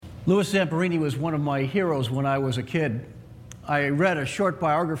Louis Zamperini was one of my heroes when I was a kid. I read a short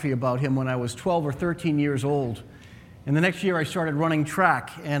biography about him when I was 12 or 13 years old. And the next year I started running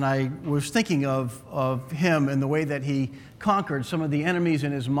track, and I was thinking of him and the way that he conquered some of the enemies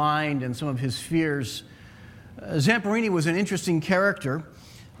in his mind and some of his fears. Zamperini was an interesting character.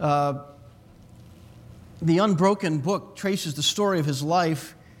 The Unbroken book traces the story of his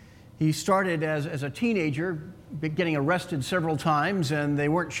life. He started as a teenager, getting arrested several times, and they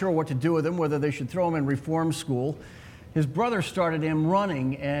weren't sure what to do with him, whether they should throw him in reform school. His brother started him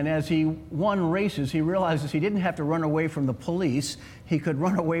running, and as he won races, he realizes he didn't have to run away from the police. He could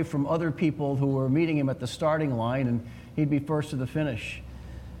run away from other people who were meeting him at the starting line, and he'd be first to the finish.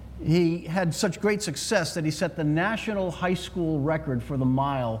 He had such great success that he set the national high school record for the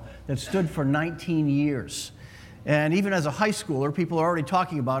mile that stood for 19 years. And even as a high schooler, people are already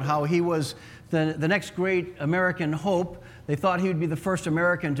talking about how he was the next great American hope. They thought he would be the first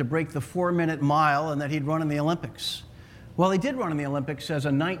American to break the 4-minute mile and that he'd run in the Olympics. Well, he did run in the Olympics as a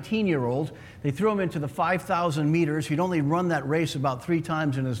 19-year-old. They threw him into the 5,000 meters. He'd only run that race about 3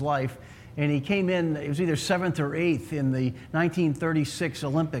 times in his life. And he came in, it was either 7th or 8th in the 1936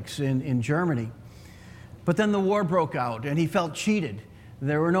 Olympics in Germany. But then the war broke out, and he felt cheated.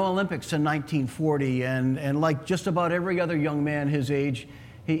 There were no Olympics in 1940, and like just about every other young man his age,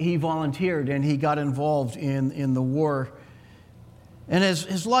 he volunteered and he got involved in the war. And as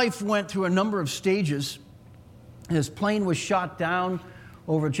his life went through a number of stages, his plane was shot down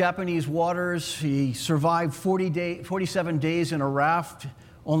over Japanese waters. He survived 47 days in a raft,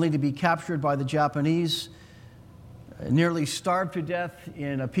 only to be captured by the Japanese. Nearly starved to death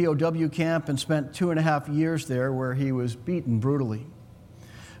in a POW camp and spent 2.5 years there where he was beaten brutally.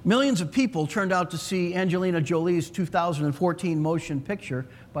 Millions of people turned out to see Angelina Jolie's 2014 motion picture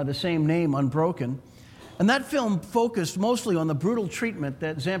by the same name, Unbroken. And that film focused mostly on the brutal treatment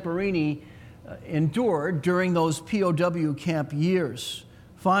that Zamperini endured during those POW camp years,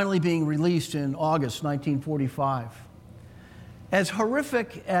 finally being released in August 1945. As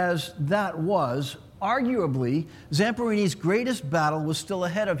horrific as that was, arguably, Zamperini's greatest battle was still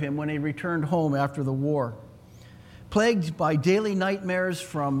ahead of him when he returned home after the war. Plagued by daily nightmares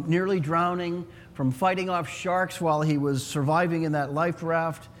from nearly drowning, from fighting off sharks while he was surviving in that life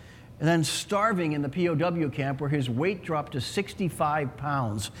raft, and then starving in the POW camp where his weight dropped to 65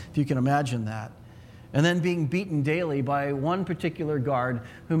 pounds, if you can imagine that. And then being beaten daily by one particular guard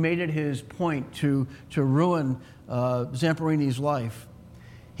who made it his point to ruin Zamperini's life.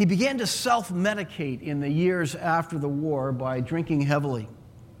 He began to self-medicate in the years after the war by drinking heavily.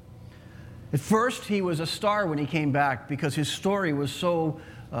 At first, he was a star when he came back because his story was so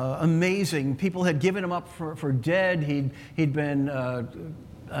amazing. People had given him up for dead. He'd been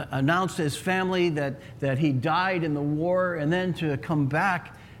announced to his family that he died in the war, and then to come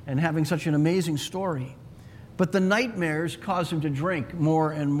back and having such an amazing story. But the nightmares caused him to drink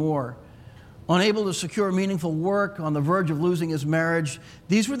more and more. Unable to secure meaningful work, on the verge of losing his marriage,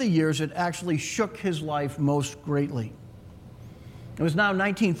 these were the years that actually shook his life most greatly. It was now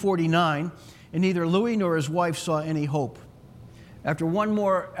 1949, and neither Louis nor his wife saw any hope. After one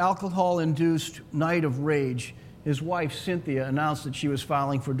more alcohol-induced night of rage, his wife, Cynthia, announced that she was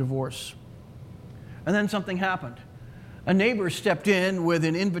filing for divorce. And then something happened. A neighbor stepped in with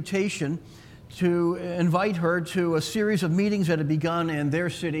an invitation to invite her to a series of meetings that had begun in their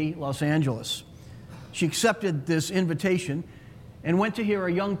city, Los Angeles. She accepted this invitation and went to hear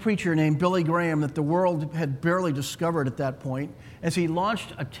a young preacher named Billy Graham that the world had barely discovered at that point, as he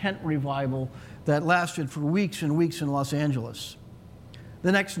launched a tent revival that lasted for weeks and weeks in Los Angeles.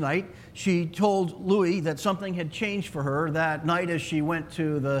 The next night, she told Louis that something had changed for her that night as she went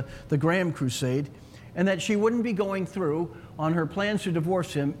to the Graham Crusade, and that she wouldn't be going through on her plans to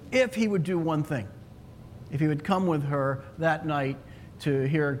divorce him if he would do one thing, if he would come with her that night to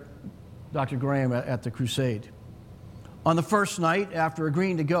hear Dr. Graham at the crusade. On the first night, after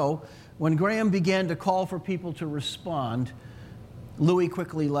agreeing to go, when Graham began to call for people to respond, Louis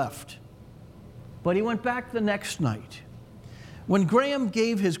quickly left. But he went back the next night. When Graham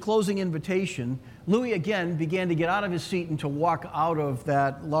gave his closing invitation, Louis again began to get out of his seat and to walk out of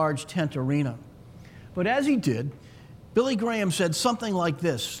that large tent arena. But as he did, Billy Graham said something like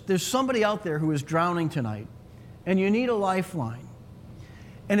this: "There's somebody out there who is drowning tonight, and you need a lifeline."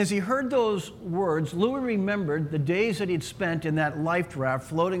 And as he heard those words, Louis remembered the days that he'd spent in that life raft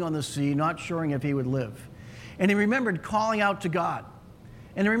floating on the sea, not sure if he would live. And he remembered calling out to God.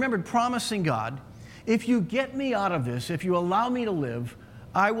 And he remembered promising God, "If you get me out of this, if you allow me to live,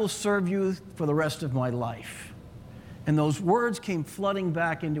 I will serve you for the rest of my life." And those words came flooding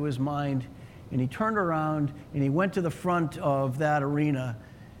back into his mind, and he turned around and he went to the front of that arena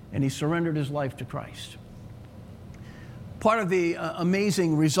and he surrendered his life to Christ. Part of the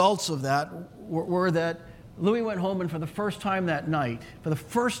amazing results of that were that Louis went home, and for the first time that night, for the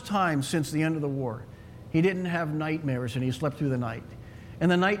first time since the end of the war, he didn't have nightmares, and he slept through the night. And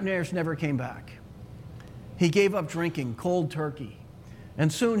the nightmares never came back. He gave up drinking cold turkey.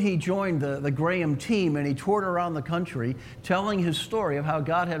 And soon he joined the Graham team, and he toured around the country telling his story of how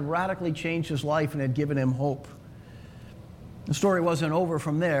God had radically changed his life and had given him hope. The story wasn't over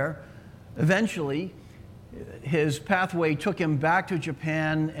from there. Eventually, his pathway took him back to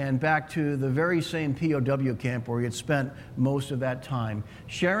Japan and back to the very same POW camp where he had spent most of that time,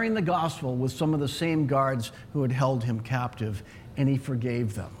 sharing the gospel with some of the same guards who had held him captive, and he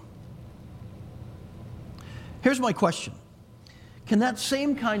forgave them. Here's my question. Can that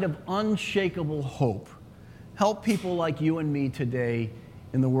same kind of unshakable hope help people like you and me today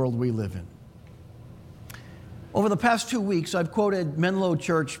in the world we live in? Over the past 2 weeks, I've quoted Menlo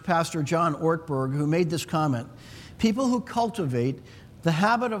Church Pastor John Ortberg, who made this comment: people who cultivate the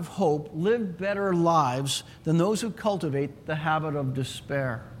habit of hope live better lives than those who cultivate the habit of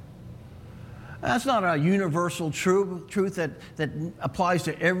despair. That's not a universal truth that applies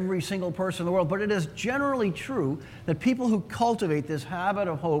to every single person in the world, but it is generally true that people who cultivate this habit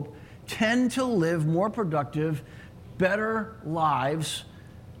of hope tend to live more productive, better lives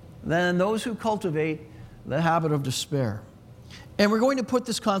than those who cultivate the habit of despair. And we're going to put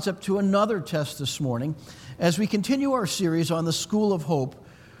this concept to another test this morning. As we continue our series on the School of Hope,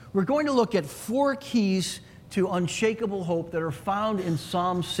 we're going to look at 4 keys to unshakable hope that are found in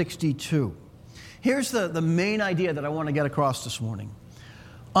Psalm 62. Here's the main idea that I want to get across this morning.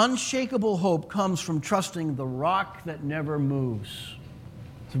 Unshakable hope comes from trusting the rock that never moves.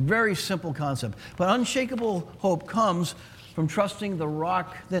 It's a very simple concept. But unshakable hope comes from trusting the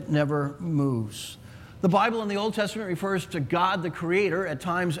rock that never moves. The Bible in the Old Testament refers to God the Creator at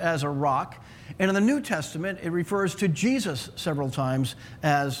times as a rock. And in the New Testament, it refers to Jesus several times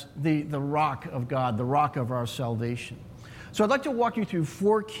as the rock of God, the rock of our salvation. So I'd like to walk you through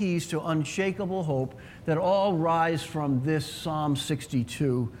 4 keys to unshakable hope that all rise from this Psalm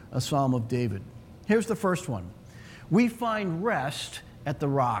 62, a Psalm of David. Here's the first one. We find rest at the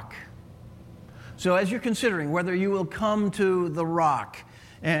rock. So as you're considering whether you will come to the rock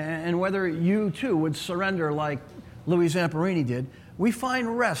and whether you too would surrender like Louis Zamperini did, we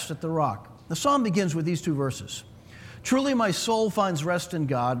find rest at the rock. The psalm begins with these 2 verses. Truly my soul finds rest in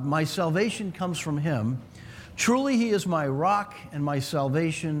God. My salvation comes from him. Truly he is my rock and my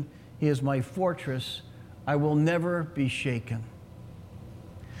salvation. He is my fortress. I will never be shaken.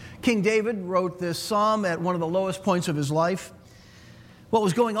 King David wrote this psalm at one of the lowest points of his life. What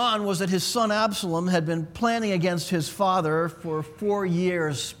was going on was that his son Absalom had been planning against his father for 4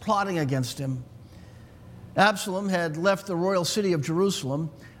 years, plotting against him. Absalom had left the royal city of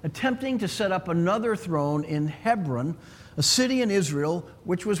Jerusalem, attempting to set up another throne in Hebron, a city in Israel,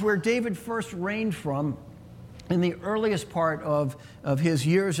 which was where David first reigned from in the earliest part of his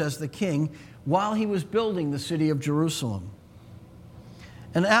years as the king, while he was building the city of Jerusalem.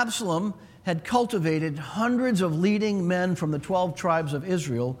 And Absalom had cultivated hundreds of leading men from the 12 tribes of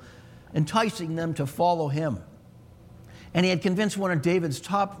Israel, enticing them to follow him. And he had convinced one of David's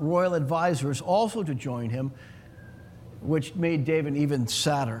top royal advisors also to join him, which made David even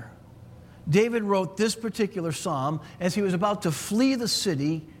sadder. David wrote this particular psalm as he was about to flee the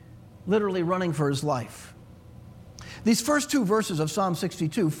city, literally running for his life. These first 2 verses of Psalm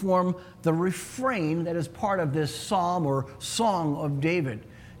 62 form the refrain that is part of this psalm or song of David.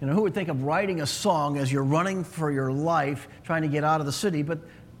 You know, who would think of writing a song as you're running for your life, trying to get out of the city? But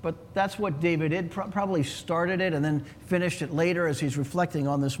that's what David did. Probably started it and then finished it later as he's reflecting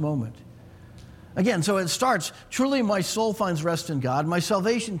on this moment. Again, so it starts, truly my soul finds rest in God. My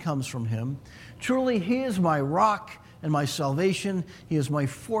salvation comes from him. Truly he is my rock and my salvation. He is my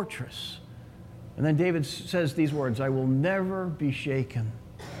fortress. And then David says these words, I will never be shaken.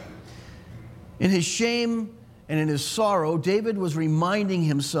 In his shame and in his sorrow, David was reminding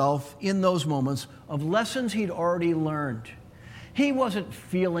himself in those moments of lessons he'd already learned. He wasn't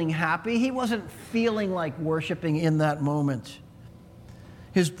feeling happy. He wasn't feeling like worshiping in that moment.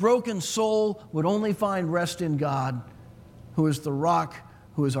 His broken soul would only find rest in God, who is the rock,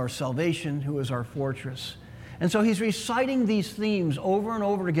 who is our salvation, who is our fortress. And so he's reciting these themes over and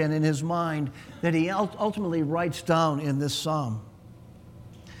over again in his mind that he ultimately writes down in this psalm.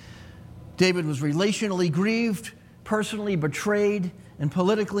 David was relationally grieved, personally betrayed, and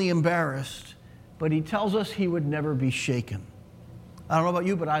politically embarrassed, but he tells us he would never be shaken. I don't know about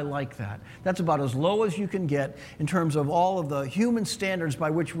you, but I like that. That's about as low as you can get in terms of all of the human standards by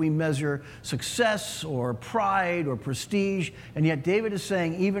which we measure success or pride or prestige. And yet David is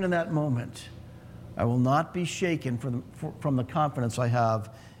saying, even in that moment, I will not be shaken from the confidence I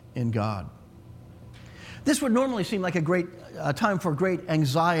have in God. This would normally seem like a great time for great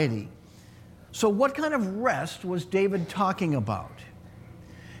anxiety. So what kind of rest was David talking about?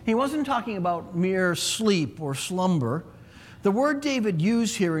 He wasn't talking about mere sleep or slumber. The word David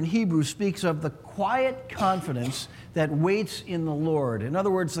used here in Hebrew speaks of the quiet confidence that waits in the Lord. In other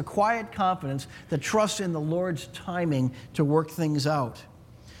words, the quiet confidence that trusts in the Lord's timing to work things out.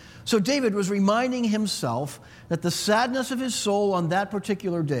 So David was reminding himself that the sadness of his soul on that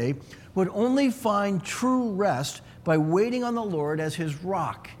particular day would only find true rest by waiting on the Lord as his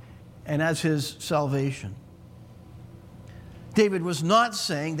rock and as his salvation. David was not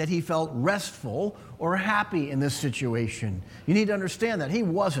saying that he felt restful or happy in this situation. You need to understand that. He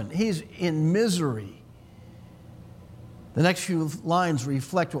wasn't. He's in misery. The next few lines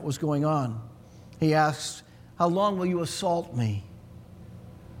reflect what was going on. He asks, "How long will you assault me?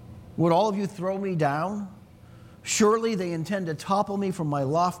 Would all of you throw me down? Surely they intend to topple me from my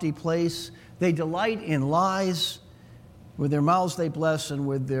lofty place. They delight in lies. With their mouths they bless, and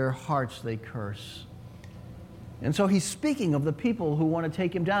with their hearts they curse." And so he's speaking of the people who want to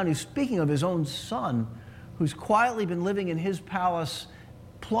take him down. He's speaking of his own son, who's quietly been living in his palace,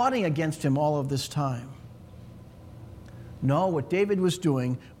 plotting against him all of this time. No, what David was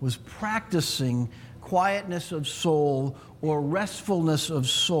doing was practicing quietness of soul or restfulness of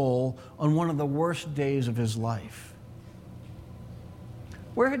soul on one of the worst days of his life.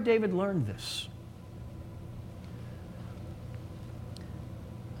 Where had David learned this?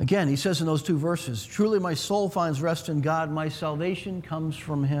 Again, he says in those two verses, "Truly my soul finds rest in God, my salvation comes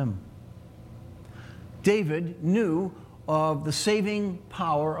from him." David knew of the saving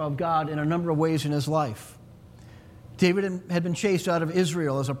power of God in a number of ways in his life. David had been chased out of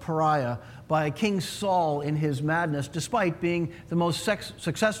Israel as a pariah by King Saul in his madness, despite being the most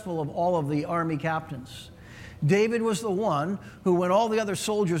successful of all of the army captains. David was the one who, when all the other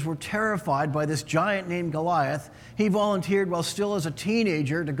soldiers were terrified by this giant named Goliath, he volunteered while still as a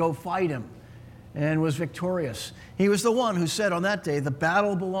teenager to go fight him and was victorious. He was the one who said on that day, "The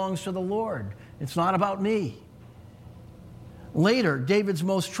battle belongs to the Lord. It's not about me." Later, David's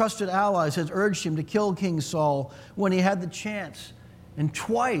most trusted allies had urged him to kill King Saul when he had the chance, and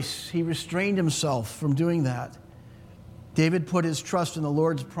twice he restrained himself from doing that. David put his trust in the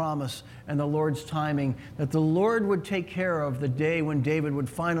Lord's promise and the Lord's timing, that the Lord would take care of the day when David would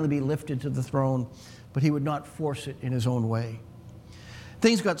finally be lifted to the throne, but he would not force it in his own way.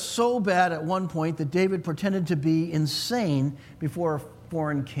 Things got so bad at one point that David pretended to be insane before a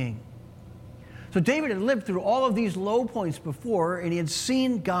foreign king. So David had lived through all of these low points before, and he had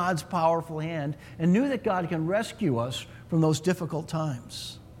seen God's powerful hand and knew that God can rescue us from those difficult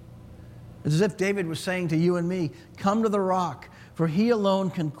times. It's as if David was saying to you and me, "Come to the rock, for he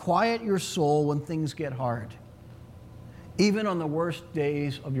alone can quiet your soul when things get hard." Even on the worst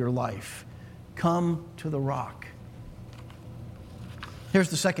days of your life, come to the rock.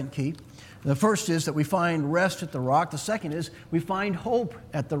 Here's the second key. The first is that we find rest at the rock. The second is we find hope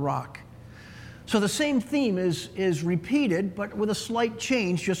at the rock. So the same theme is repeated, but with a slight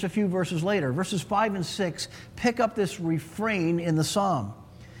change just a few verses later. Verses 5 and 6 pick up this refrain in the psalm.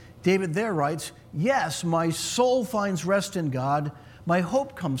 David there writes, "Yes, my soul finds rest in God. My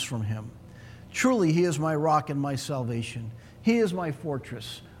hope comes from him. Truly, he is my rock and my salvation. He is my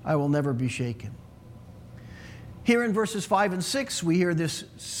fortress. I will never be shaken." Here in verses 5 and 6, we hear this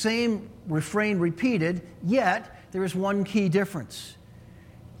same refrain repeated, yet there is one key difference.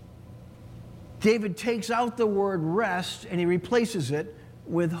 David takes out the word rest and he replaces it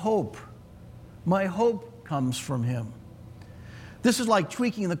with hope. My hope comes from him. This is like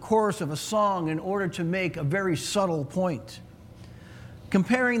tweaking the chorus of a song in order to make a very subtle point.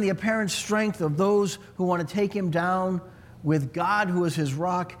 Comparing the apparent strength of those who want to take him down with God who is his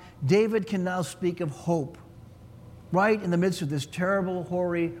rock, David can now speak of hope, right in the midst of this terrible,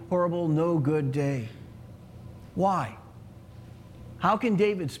 horrible, no good day. Why? How can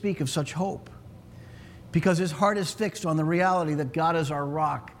David speak of such hope? Because his heart is fixed on the reality that God is our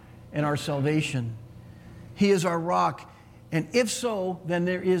rock and our salvation. He is our rock. And if so, then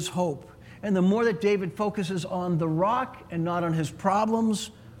there is hope. And the more that David focuses on the rock and not on his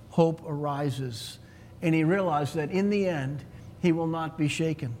problems, hope arises. And he realizes that in the end, he will not be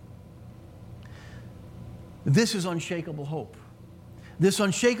shaken. This is unshakable hope. This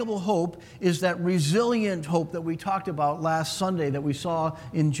unshakable hope is that resilient hope that we talked about last Sunday that we saw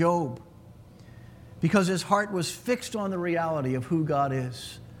in Job. Because his heart was fixed on the reality of who God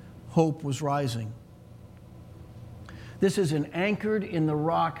is, hope was rising. This is an anchored in the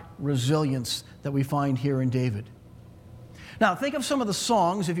rock resilience that we find here in David. Now, think of some of the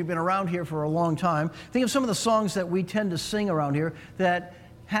songs, if you've been around here for a long time, think of some of the songs that we tend to sing around here that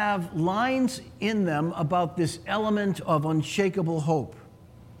have lines in them about this element of unshakable hope.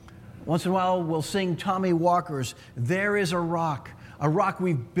 Once in a while, we'll sing Tommy Walker's "There is a rock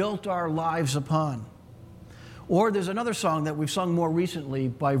we've built our lives upon." Or there's another song that we've sung more recently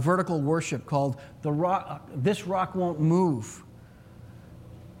by Vertical Worship called "This Rock Won't Move."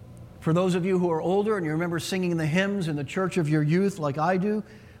 For those of you who are older and you remember singing the hymns in the church of your youth like I do,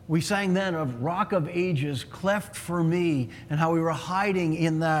 we sang then of Rock of Ages, cleft for me, and how we were hiding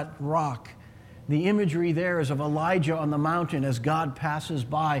in that rock. The imagery there is of Elijah on the mountain as God passes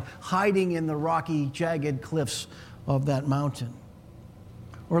by, hiding in the rocky, jagged cliffs of that mountain.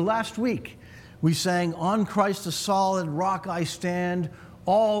 Or last week, we sang, "On Christ the solid rock I stand,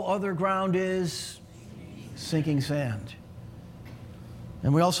 all other ground is sinking sand."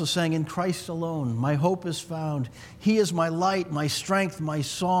 And we also sang, "In Christ alone, my hope is found. He is my light, my strength, my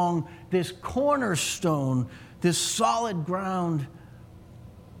song, this cornerstone, this solid ground,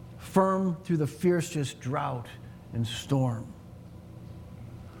 firm through the fiercest drought and storm."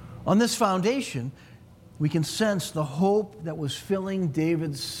 On this foundation, we can sense the hope that was filling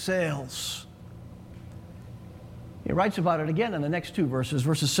David's sails. He writes about it again in the next two verses,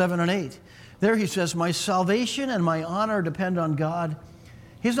 verses 7 and 8. There he says, "My salvation and my honor depend on God.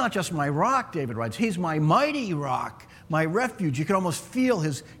 He's not just my rock," David writes. "He's my mighty rock, my refuge." You can almost feel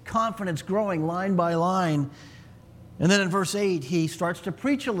his confidence growing line by line. And then in verse 8, he starts to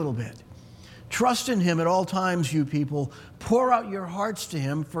preach a little bit. "Trust in him at all times, you people. Pour out your hearts to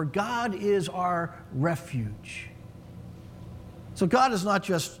him, for God is our refuge." So God is not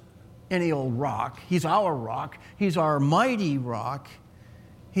just any old rock. He's our rock. He's our mighty rock.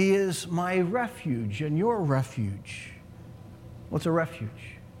 He is my refuge and your refuge. What's a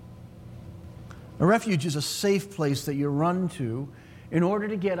refuge? A refuge is a safe place that you run to in order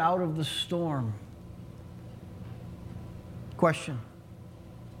to get out of the storm. Question: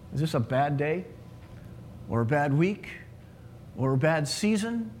 is this a bad day? Or a bad week? Or a bad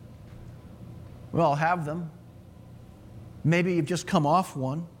season? We all have them. Maybe you've just come off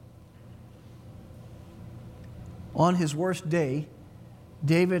one. On his worst day,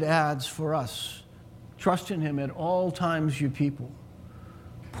 David adds for us, "Trust in him at all times, you people.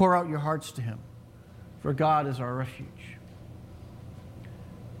 Pour out your hearts to him, for God is our refuge."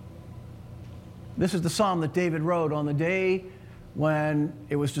 This is the psalm that David wrote on the day when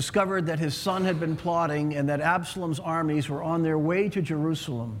it was discovered that his son had been plotting and that Absalom's armies were on their way to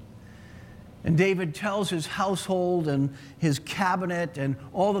Jerusalem. And David tells his household and his cabinet and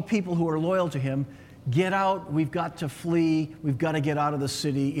all the people who are loyal to him, "Get out, we've got to flee, we've got to get out of the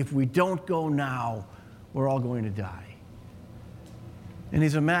city. If we don't go now, we're all going to die." And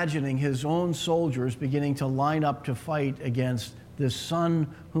he's imagining his own soldiers beginning to line up to fight against this son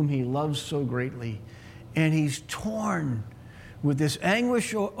whom he loves so greatly. And he's torn with this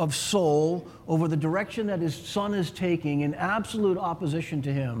anguish of soul over the direction that his son is taking in absolute opposition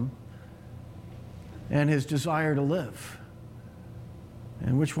to him and his desire to live.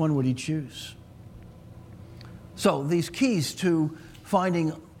 And which one would he choose? So these keys to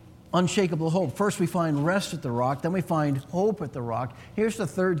finding unshakable hope. First, we find rest at the rock. Then we find hope at the rock. Here's the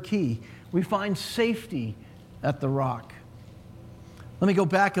third key. We find safety at the rock. Let me go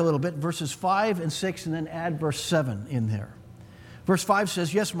back a little bit, verses 5 and 6, and then add verse 7 in there. Verse 5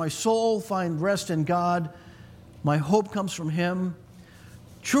 says, "Yes, my soul find rest in God. My hope comes from him.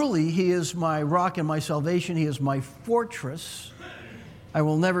 Truly, he is my rock and my salvation. He is my fortress. I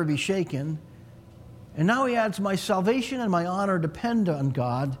will never be shaken." And now he adds, "My salvation and my honor depend on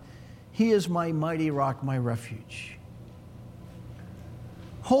God. He is my mighty rock, my refuge."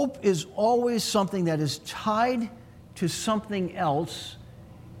 Hope is always something that is tied to something else.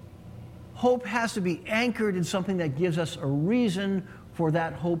 Hope has to be anchored in something that gives us a reason for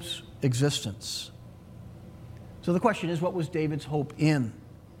that hope's existence. So the question is, what was David's hope in?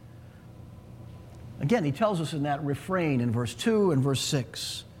 Again, he tells us in that refrain in verse 2 and verse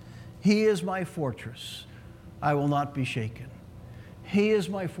 6. "He is my fortress, I will not be shaken. He is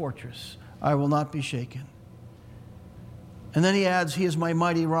my fortress, I will not be shaken." And then he adds, "He is my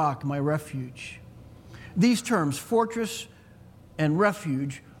mighty rock, my refuge." These terms, fortress and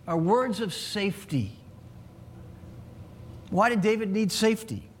refuge, are words of safety. Why did David need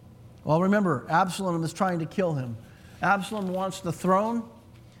safety? Well, remember, Absalom is trying to kill him. Absalom wants the throne,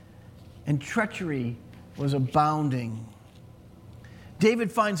 and treachery was abounding.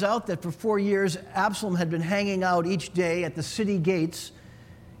 David finds out that for 4 years, Absalom had been hanging out each day at the city gates,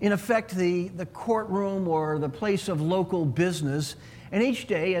 in effect the courtroom or the place of local business. And each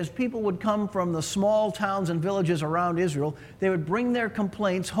day, as people would come from the small towns and villages around Israel, they would bring their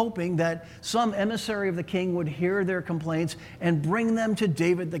complaints, hoping that some emissary of the king would hear their complaints and bring them to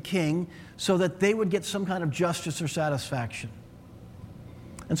David the king so that they would get some kind of justice or satisfaction.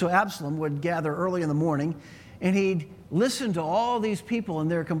 And so Absalom would gather early in the morning, and he'd listen to all these people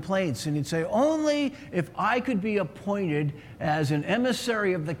and their complaints, and he'd say, only if I could be appointed as an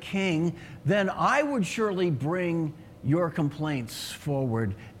emissary of the king, then I would surely bring your complaints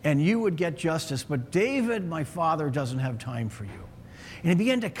forward, and you would get justice. But David, my father, doesn't have time for you. And he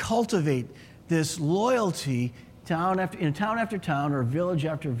began to cultivate this loyalty in town after town or village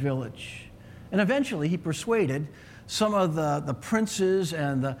after village. And eventually he persuaded some of the princes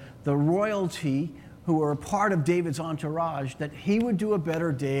and the royalty who were a part of David's entourage that he would do a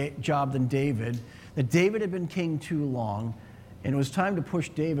better job than David, that David had been king too long, and it was time to push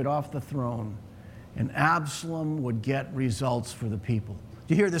David off the throne. And Absalom would get results for the people.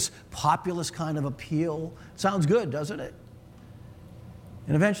 Do you hear this populist kind of appeal? Sounds good, doesn't it?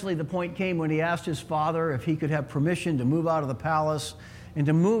 And eventually the point came when he asked his father if he could have permission to move out of the palace and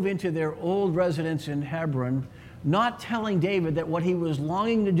to move into their old residence in Hebron, not telling David that what he was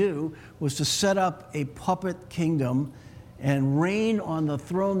longing to do was to set up a puppet kingdom and reign on the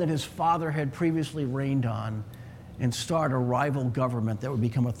throne that his father had previously reigned on and start a rival government that would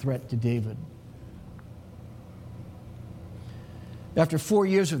become a threat to David. After 4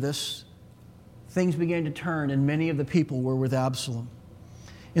 years of this, things began to turn, and many of the people were with Absalom.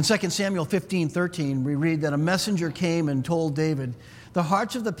 In 2 Samuel 15:13, we read that a messenger came and told David, the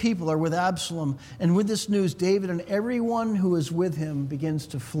hearts of the people are with Absalom, and with this news, David and everyone who is with him begins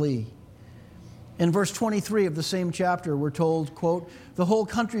to flee. In verse 23 of the same chapter, we're told, quote, the whole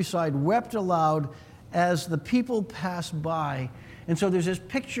countryside wept aloud as the people passed by. And so there's this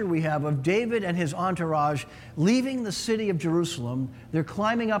picture we have of David and his entourage leaving the city of Jerusalem. They're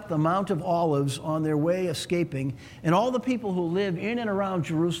climbing up the Mount of Olives on their way escaping. And all the people who live in and around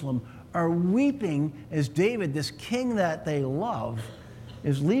Jerusalem are weeping as David, this king that they love,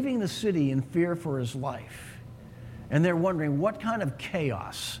 is leaving the city in fear for his life. And they're wondering what kind of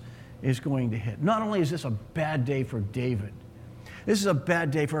chaos is going to hit. Not only is this a bad day for David, this is a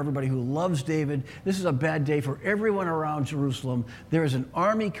bad day for everybody who loves David. This is a bad day for everyone around Jerusalem. There is an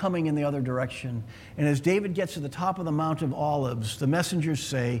army coming in the other direction. And as David gets to the top of the Mount of Olives, the messengers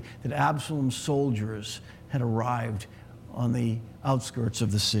say that Absalom's soldiers had arrived on the outskirts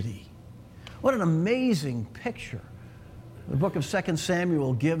of the city. What an amazing picture the book of 2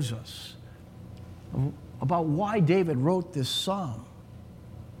 Samuel gives us about why David wrote this psalm.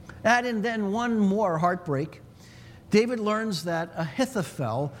 Add in then one more heartbreak. David learns that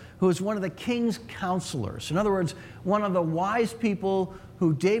Ahithophel, who is one of the king's counselors, in other words, one of the wise people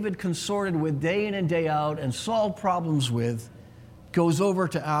who David consorted with day in and day out and solved problems with, goes over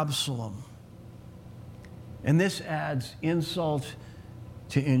to Absalom. And this adds insult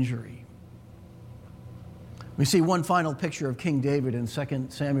to injury. We see one final picture of King David in 2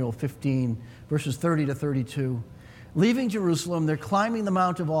 Samuel 15, verses 30 to 32. Leaving Jerusalem, they're climbing the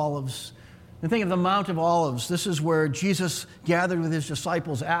Mount of Olives. And think of the Mount of Olives. This is where Jesus gathered with his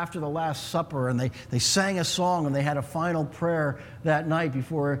disciples after the Last Supper, and they sang a song, and they had a final prayer that night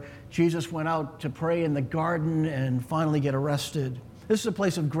before Jesus went out to pray in the garden and finally get arrested. This is a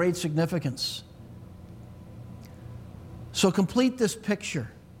place of great significance. So complete this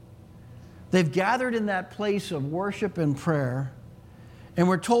picture. They've gathered in that place of worship and prayer, and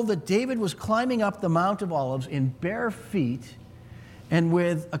we're told that David was climbing up the Mount of Olives in bare feet and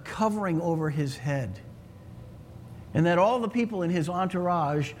with a covering over his head. And that all the people in his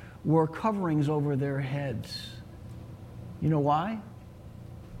entourage wore coverings over their heads. You know why?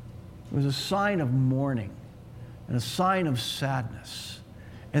 It was a sign of mourning and a sign of sadness.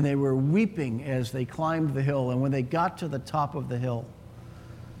 And they were weeping as they climbed the hill. And when they got to the top of the hill,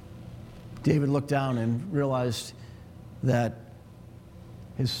 David looked down and realized that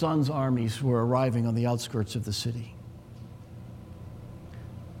his son's armies were arriving on the outskirts of the city.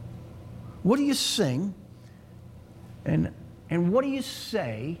 What do you sing and what do you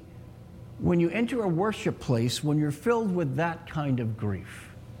say when you enter a worship place when you're filled with that kind of grief?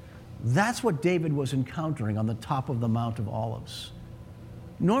 That's what David was encountering on the top of the Mount of Olives.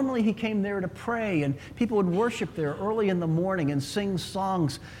 Normally he came there to pray, and people would worship there early in the morning and sing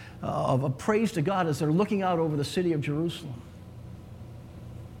songs of praise to God as they're looking out over the city of Jerusalem.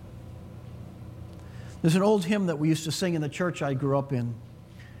 There's an old hymn that we used to sing in the church I grew up in.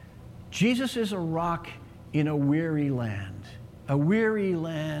 Jesus is a rock in a weary land, a weary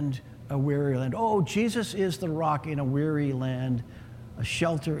land, a weary land. Oh, Jesus is the rock in a weary land, a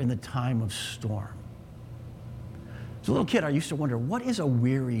shelter in the time of storm. As a little kid, I used to wonder, what is a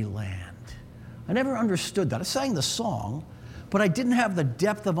weary land? I never understood that. I sang the song, but I didn't have the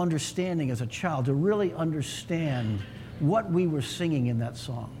depth of understanding as a child to really understand what we were singing in that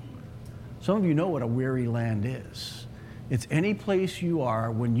song. Some of you know what a weary land is. It's any place you are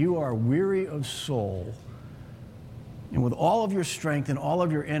when you are weary of soul, and with all of your strength and all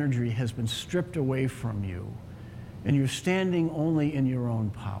of your energy has been stripped away from you, and you're standing only in your own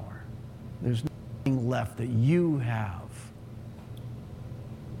power. There's nothing left that you have.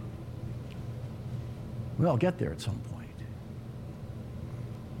 We'll get there at some point.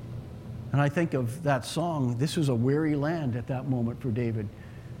 And I think of that song, this was a weary land at that moment for David.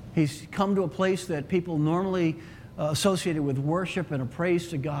 He's come to a place that people normally associated with worship and a praise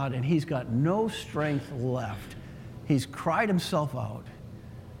to God, and he's got no strength left. He's cried himself out.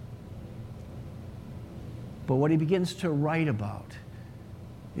 But what he begins to write about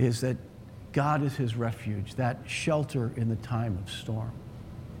is that God is his refuge, that shelter in the time of storm.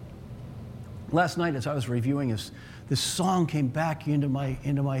 Last night, as I was reviewing this song came back into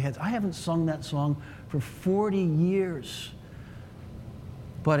my head. I haven't sung that song for 40 years,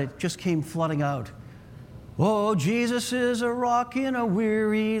 but it just came flooding out. Oh, Jesus is a rock in a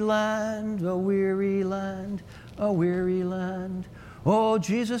weary land, a weary land, a weary land. Oh,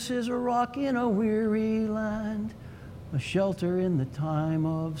 Jesus is a rock in a weary land, a shelter in the time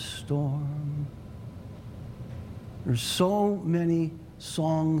of storm. There's so many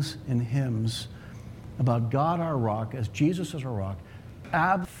songs and hymns about God our rock, as Jesus is our rock,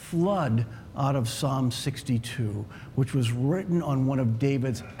 flood out of Psalm 62, which was written on one of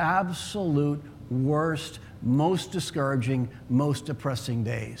David's absolute worst, most discouraging, most depressing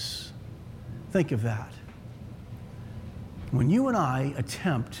days. Think of that. When you and I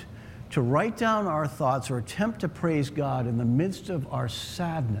attempt to write down our thoughts or attempt to praise God in the midst of our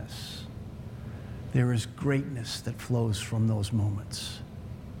sadness, there is greatness that flows from those moments.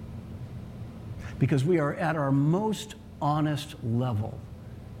 Because we are at our most honest level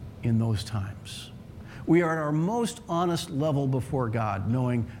in those times. We are at our most honest level before God,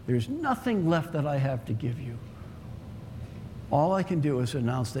 knowing there's nothing left that I have to give you. All I can do is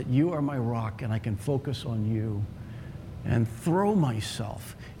announce that you are my rock, and I can focus on you and throw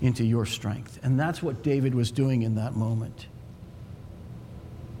myself into your strength. And that's what David was doing in that moment.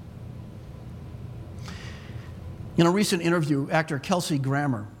 In a recent interview, actor Kelsey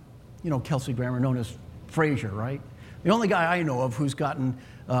Grammer, you know Kelsey Grammer, known as Frasier, right? The only guy I know of who's gotten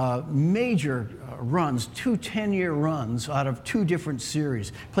major runs, 2 10-year runs out of 2 different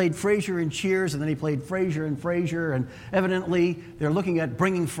series. Played Frasier in Cheers, and then he played Frasier in Frasier, and evidently they're looking at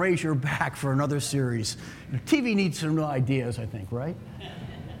bringing Frasier back for another series. TV needs some new ideas, I think, right?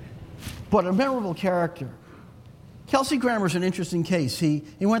 But a memorable character. Kelsey Grammer's an interesting case. He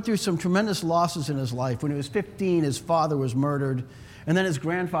went through some tremendous losses in his life. When he was 15, his father was murdered, and then his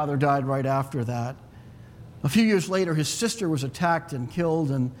grandfather died right after that. A few years later, his sister was attacked and killed,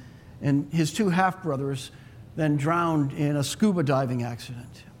 and his 2 half-brothers then drowned in a scuba diving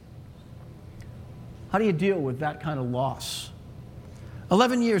accident. How do you deal with that kind of loss?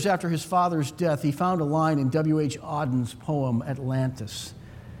 11 years after his father's death, he found a line in W.H. Auden's poem, Atlantis.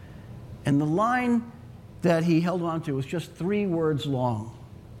 And the line that he held on to was just 3 words long.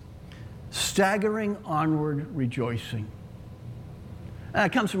 Staggering onward, rejoicing.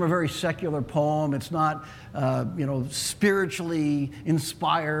 It comes from a very secular poem. It's not, spiritually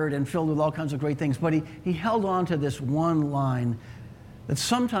inspired and filled with all kinds of great things. But he held on to this one line that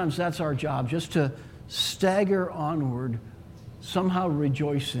sometimes that's our job, just to stagger onward, somehow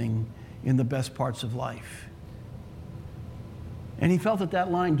rejoicing in the best parts of life. And he felt that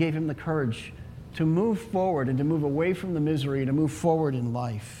line gave him the courage to move forward and to move away from the misery and to move forward in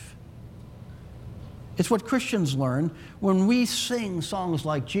life. It's what Christians learn when we sing songs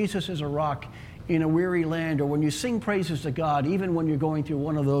like Jesus is a rock in a weary land, or when you sing praises to God, even when you're going through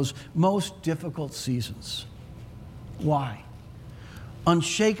one of those most difficult seasons. Why?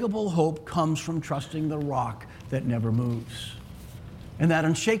 Unshakable hope comes from trusting the rock that never moves. And that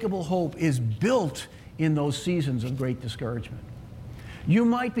unshakable hope is built in those seasons of great discouragement. You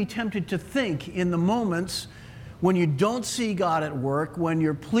might be tempted to think in the moments when you don't see God at work, when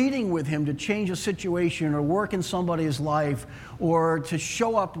you're pleading with him to change a situation or work in somebody's life or to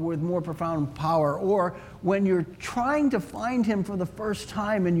show up with more profound power, or when you're trying to find him for the first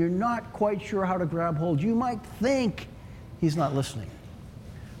time and you're not quite sure how to grab hold, you might think he's not listening.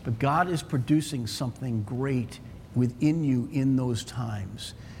 But God is producing something great within you in those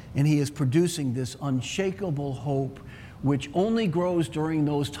times. And he is producing this unshakable hope which only grows during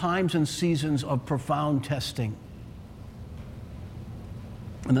those times and seasons of profound testing.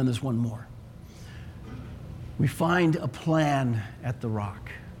 And then there's one more. We find a plan at the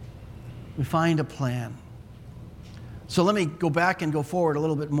rock. We find a plan. So let me go back and go forward a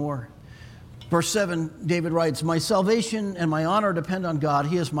little bit more. Verse 7, David writes, "My salvation and my honor depend on God.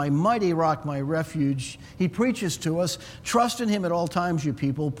 He is my mighty rock, my refuge." He preaches to us, "Trust in him at all times, you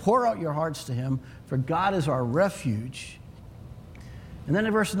people. Pour out your hearts to him, for God is our refuge." And then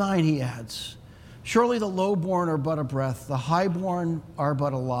in verse 9 he adds, "Surely the lowborn are but a breath, the highborn are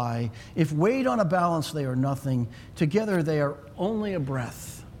but a lie. If weighed on a balance, they are nothing. Together they are only a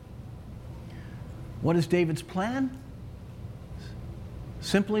breath." What is David's plan?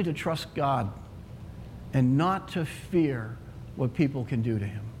 Simply to trust God and not to fear what people can do to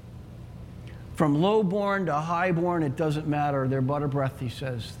him. From lowborn to highborn, it doesn't matter. They're but a breath, he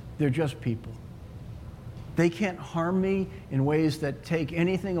says. They're just people. They can't harm me in ways that take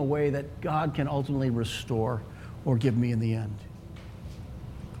anything away that God can ultimately restore or give me in the end.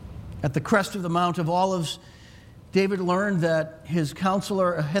 At the crest of the Mount of Olives, David learned that his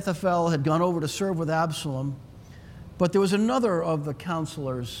counselor Ahithophel had gone over to serve with Absalom, but there was another of the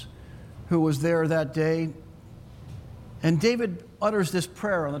counselors who was there that day. And David utters this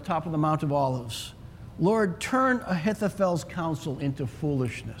prayer on the top of the Mount of Olives: "Lord, turn Ahithophel's counsel into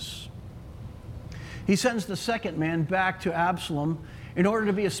foolishness." He sends the second man back to Absalom in order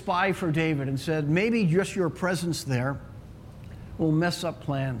to be a spy for David and said, maybe just your presence there will mess up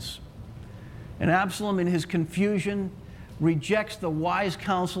plans. And Absalom, in his confusion, rejects the wise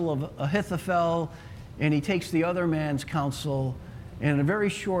counsel of Ahithophel, and he takes the other man's counsel, and in a very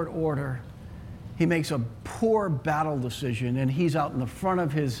short order, he makes a poor battle decision, and he's out in the front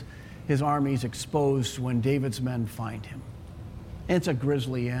of his armies exposed when David's men find him. And it's a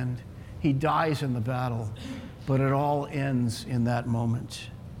grisly end. He dies in the battle, but it all ends in that moment.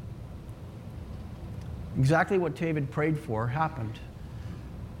 Exactly what David prayed for happened.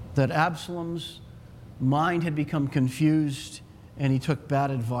 That Absalom's mind had become confused, and he took bad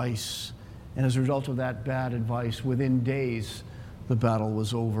advice. And as a result of that bad advice, within days, the battle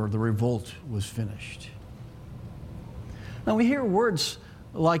was over. The revolt was finished. Now we hear words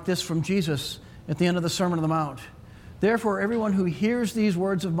like this from Jesus at the end of the Sermon on the Mount. "Therefore, everyone who hears these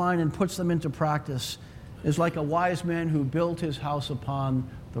words of mine and puts them into practice is like a wise man who built his house upon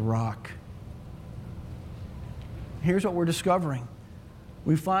the rock." Here's what we're discovering.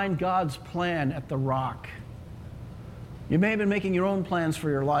 We find God's plan at the rock. You may have been making your own plans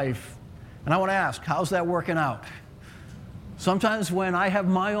for your life, and I want to ask, how's that working out? Sometimes when I have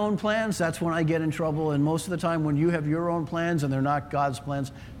my own plans, that's when I get in trouble, and most of the time when you have your own plans and they're not God's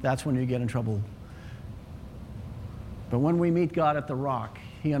plans, that's when you get in trouble. But when we meet God at the rock,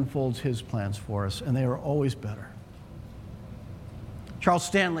 he unfolds his plans for us, and they are always better. Charles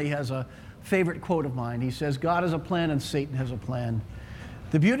Stanley has a favorite quote of mine. He says, "God has a plan and Satan has a plan."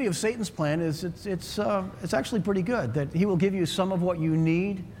 The beauty of Satan's plan is it's actually pretty good, that he will give you some of what you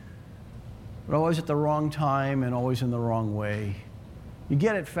need, but always at the wrong time and always in the wrong way. You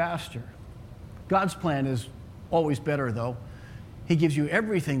get it faster. God's plan is always better, though. He gives you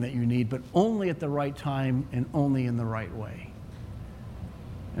everything that you need, but only at the right time and only in the right way.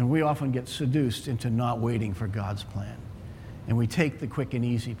 And we often get seduced into not waiting for God's plan, and we take the quick and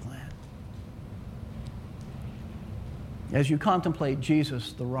easy plan. As you contemplate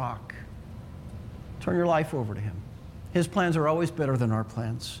Jesus, the rock, turn your life over to him. His plans are always better than our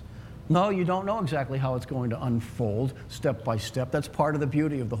plans. No, you don't know exactly how it's going to unfold step by step. That's part of the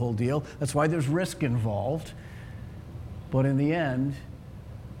beauty of the whole deal. That's why there's risk involved. But in the end,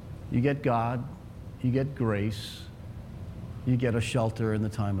 you get God, you get grace, you get a shelter in the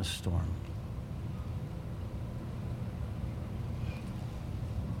time of storm.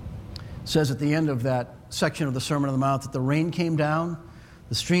 It says at the end of that section of the Sermon on the Mount that the rain came down,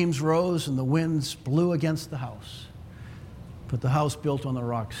 the streams rose, and the winds blew against the house. But the house built on the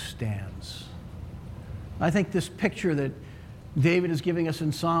rock stands. I think this picture that David is giving us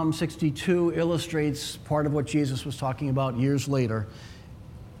in Psalm 62 illustrates part of what Jesus was talking about years later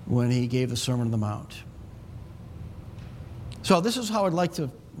when he gave the Sermon on the Mount. So this is how I'd like to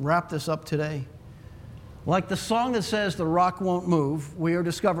wrap this up today. Like the song that says the rock won't move, we are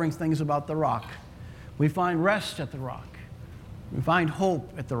discovering things about the rock. We find rest at the rock. We find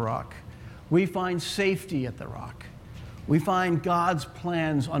hope at the rock. We find safety at the rock. We find God's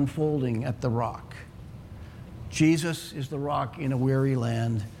plans unfolding at the rock. Jesus is the rock in a weary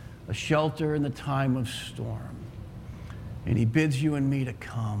land, a shelter in the time of storm. And he bids you and me to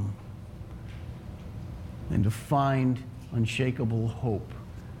come and to find unshakable hope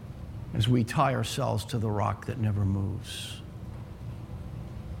as we tie ourselves to the rock that never moves.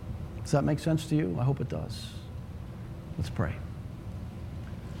 Does that make sense to you? I hope it does. Let's pray.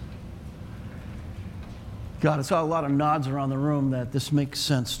 God, I saw a lot of nods around the room that this makes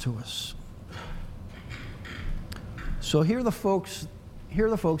sense to us. So here are the folks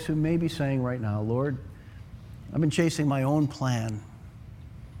who may be saying right now, Lord, I've been chasing my own plan.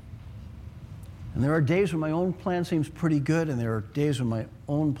 And there are days when my own plan seems pretty good, and there are days when my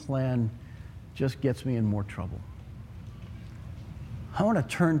own plan just gets me in more trouble. I want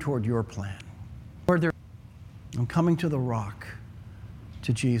to turn toward your plan. Lord, I'm coming to the rock,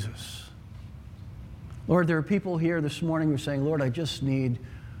 to Jesus. Lord, there are people here this morning who are saying, Lord, I just need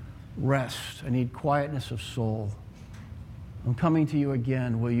rest. I need quietness of soul. I'm coming to you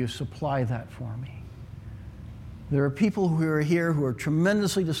again. Will you supply that for me? There are people who are here who are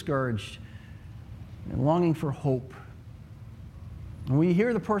tremendously discouraged and longing for hope. And we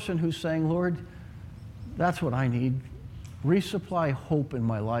hear the person who's saying, Lord, that's what I need. Resupply hope in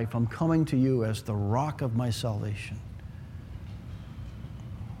my life. I'm coming to you as the rock of my salvation.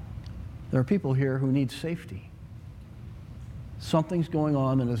 There are people here who need safety. Something's going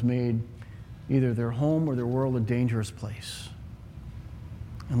on that has made either their home or their world a dangerous place.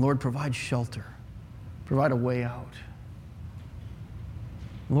 And Lord, provide shelter. Provide a way out.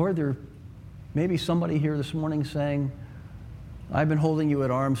 Lord, there may be somebody here this morning saying, I've been holding you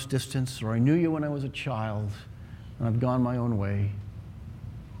at arm's distance, or I knew you when I was a child, and I've gone my own way.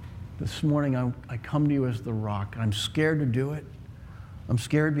 This morning, I come to you as the rock. I'm scared to do it. I'm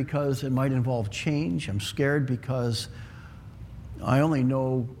scared because it might involve change. I'm scared because I only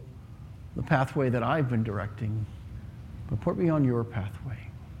know the pathway that I've been directing. But put me on your pathway.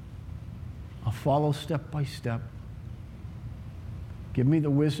 I'll follow step by step. Give me the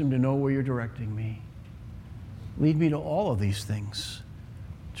wisdom to know where you're directing me. Lead me to all of these things,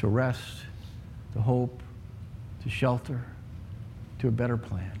 to rest, to hope, to shelter, to a better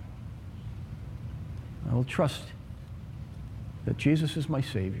plan. I will trust that Jesus is my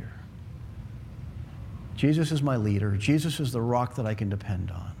Savior. Jesus is my leader. Jesus is the rock that I can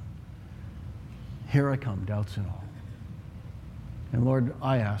depend on. Here I come, doubts and all. And Lord,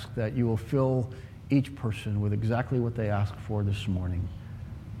 I ask that you will fill each person with exactly what they ask for this morning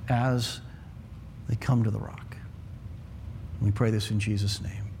as they come to the rock. We pray this in Jesus'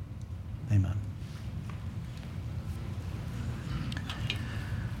 name. Amen.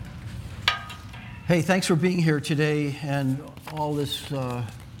 Hey, thanks for being here today and all this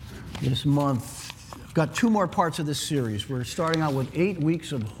month. I've got 2 more parts of this series. We're starting out with 8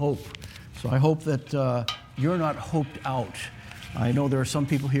 weeks of hope. So I hope that you're not hoped out. I know there are some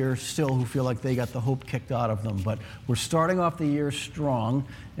people here still who feel like they got the hope kicked out of them, but we're starting off the year strong,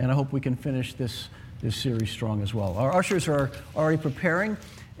 and I hope we can finish this series strong as well. Our ushers are already preparing,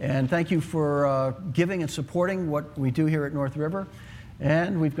 and thank you for giving and supporting what we do here at North River.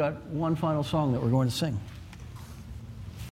 And we've got one final song that we're going to sing.